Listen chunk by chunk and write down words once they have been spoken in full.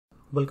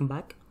Welcome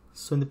back.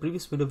 So in the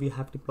previous video we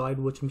have deployed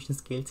virtual machine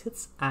scale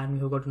sets and we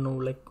have got to know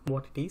like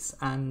what it is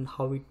and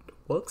how it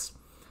works.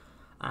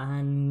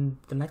 And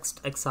the next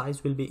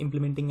exercise will be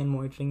implementing and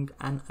monitoring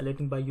and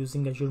alerting by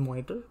using Azure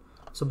Monitor.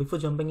 So before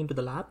jumping into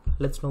the lab,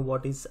 let's know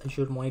what is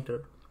Azure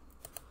Monitor.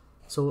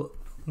 So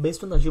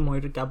based on the Azure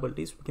Monitor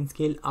capabilities, we can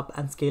scale up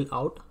and scale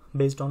out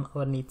based on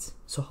our needs.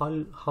 So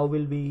how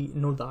will we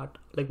know that?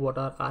 Like what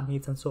are our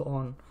needs and so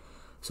on?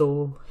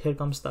 So here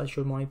comes the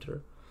Azure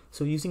Monitor.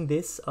 So using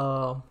this,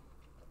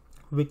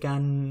 we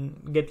can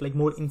get like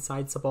more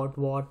insights about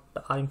what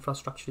our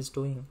infrastructure is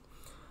doing.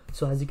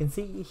 So as you can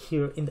see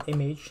here in the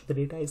image, the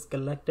data is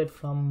collected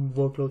from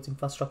workloads,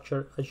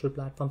 infrastructure, Azure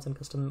platforms, and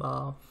custom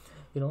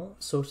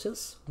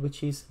sources,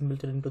 which is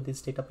built into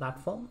this data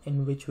platform,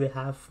 in which we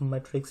have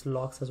metrics,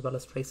 logs, as well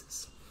as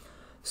traces.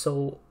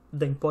 So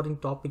the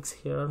important topics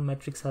here,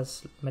 metrics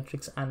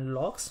and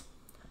logs,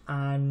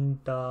 and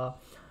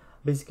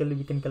basically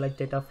we can collect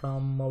data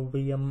from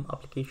VM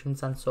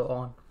applications and so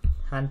on.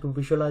 And to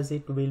visualize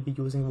it, we'll be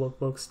using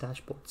workbox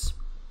dashboards.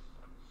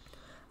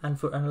 And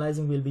for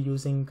analyzing, we'll be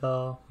using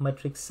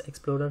Metrics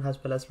Explorer as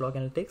well as Log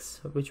Analytics,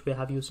 which we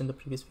have used in the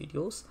previous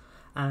videos.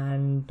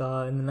 And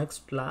in the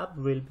next lab,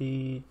 we'll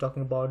be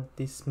talking about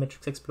this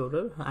Metrics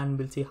Explorer and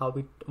we'll see how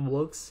it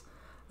works.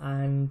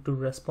 And to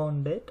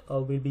respond it,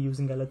 we'll be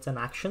using alerts and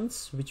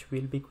actions, which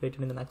will be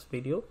created in the next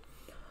video.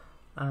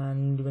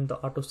 And even the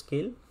auto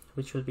scale,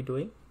 which we'll be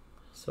doing.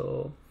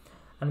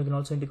 And we can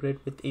also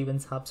integrate with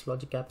events, hubs,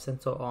 logic apps,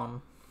 and so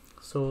on.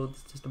 So this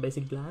is just a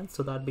basic glance,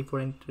 so that before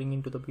entering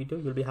into the video,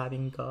 you'll be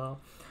having a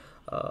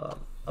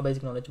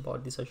basic knowledge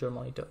about this Azure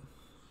Monitor.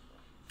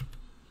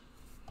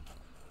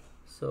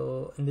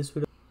 So in this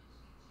video,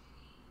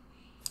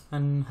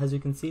 and as you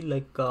can see,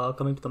 like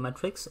coming to the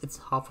metrics, it's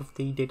half of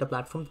the data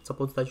platform that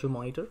supports the Azure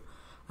Monitor,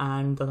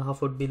 and the other half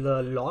would be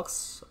the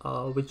logs,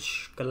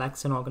 which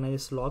collects and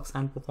organizes logs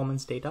and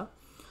performance data.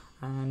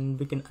 And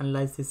we can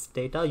analyze this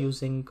data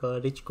using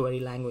rich query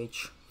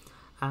language.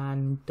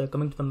 And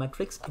coming to the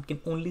metrics, it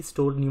can only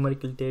store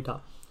numerical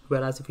data,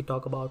 whereas if we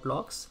talk about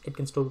logs, it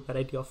can store a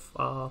variety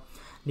of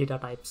data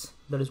types.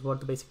 That is what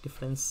the basic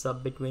difference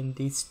between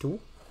these two.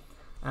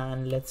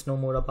 And let's know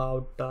more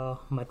about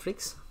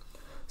metrics.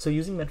 So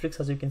using metrics,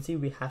 as you can see,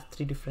 we have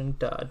three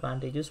different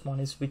advantages.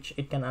 One is which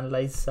it can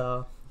analyze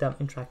them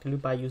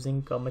interactively by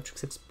using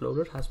Metrics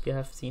Explorer, as we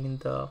have seen in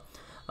the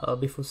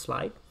before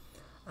slide.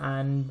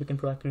 And we can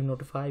proactively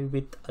notify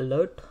with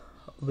alert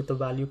with the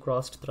value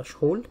crossed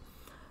threshold,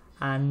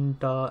 and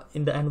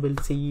in the end we'll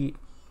see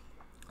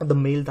the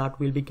mail that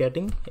we'll be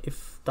getting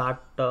if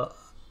that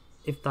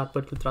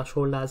particular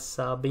threshold has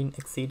been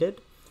exceeded.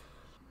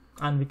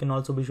 And we can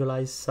also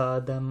visualize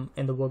them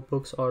in the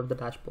workbooks or the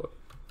dashboard.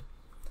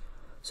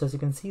 So as you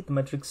can see, the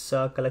metrics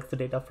collects the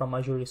data from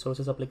Azure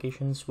resources,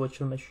 applications,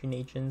 virtual machine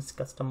agents,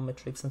 custom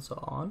metrics, and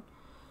so on.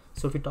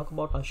 So if we talk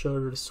about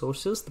Azure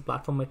resources, the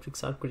platform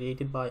metrics are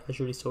created by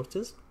Azure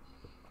resources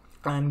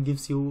and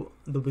gives you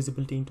the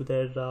visibility into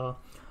their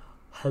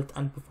health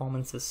and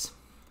performances.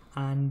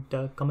 And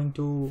coming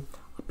to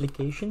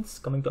applications,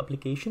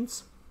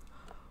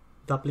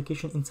 the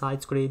application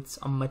insights creates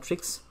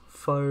metrics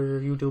for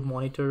you to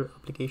monitor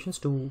applications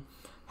to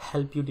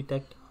help you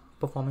detect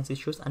performance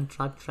issues and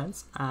track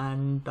trends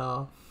and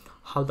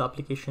how the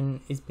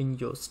application is being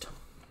used.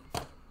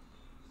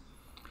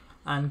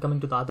 And coming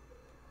to the other,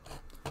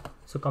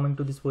 so coming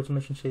to these virtual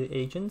machine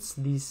agents,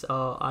 these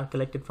are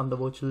collected from the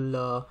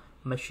virtual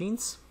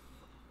machines.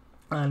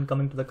 And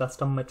coming to the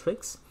custom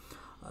metrics,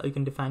 you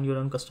can define your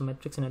own custom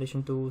metrics in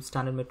addition to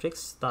standard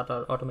metrics that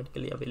are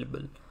automatically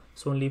available.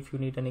 So only if you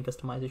need any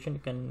customization, you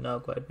can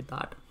go ahead with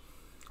that.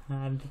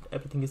 And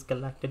everything is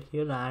collected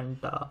here, and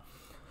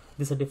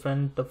these are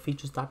different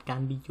features that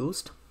can be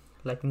used,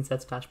 like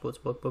insights, dashboards,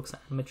 workbooks,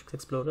 and Metrics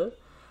Explorer,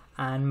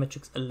 and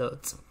metrics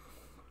alerts.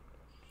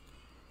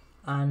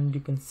 And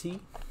you can see,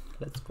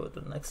 let's go to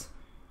the next.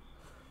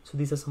 So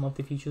these are some of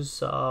the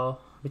features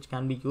which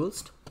can be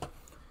used: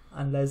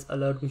 analyze,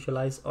 alert,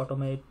 visualize,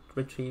 automate,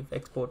 retrieve,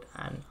 export,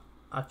 and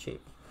archive.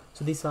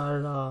 So these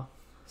are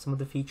some of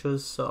the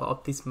features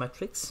of these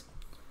metrics.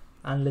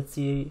 And let's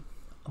see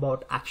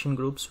about action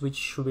groups,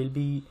 which we'll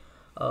be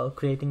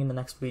creating in the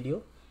next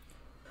video.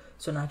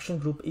 So an action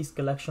group is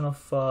collection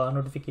of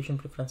notification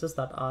preferences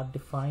that are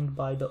defined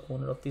by the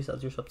owner of this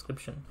Azure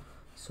subscription.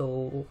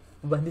 So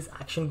when these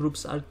action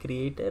groups are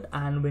created,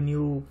 and when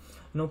you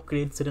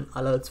create certain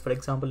alerts, for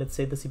example, let's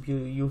say the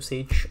CPU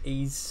usage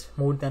is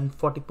more than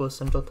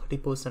 40% or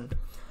 30%,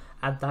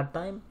 at that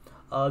time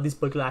this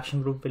particular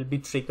action group will be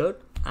triggered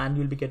and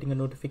you'll be getting a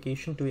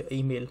notification to your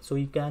email. So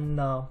you can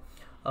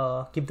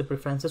keep the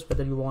preferences,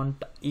 whether you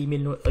want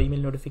email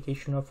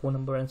notification or phone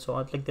number and so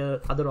on. Like there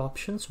are other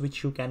options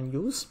which you can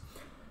use.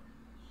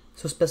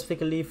 So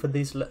specifically for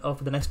this for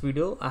the next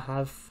video, I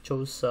have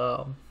chose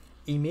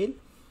email.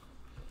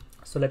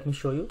 So let me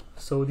show you.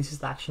 So this is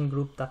the action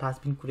group that has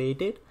been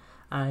created,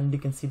 and you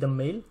can see the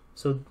mail.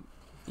 So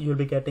you'll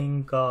be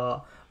getting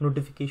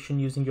notification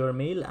using your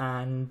mail,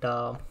 and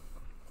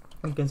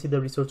you can see the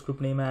resource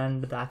group name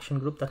and the action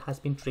group that has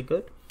been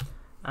triggered,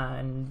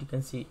 and you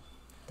can see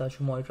the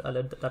Azure Monitor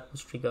alert that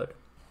was triggered.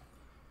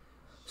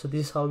 So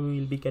this is how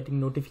you will be getting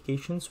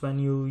notifications when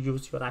you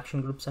use your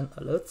action groups and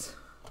alerts,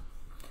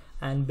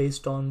 and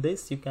based on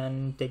this you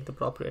can take the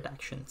appropriate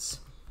actions.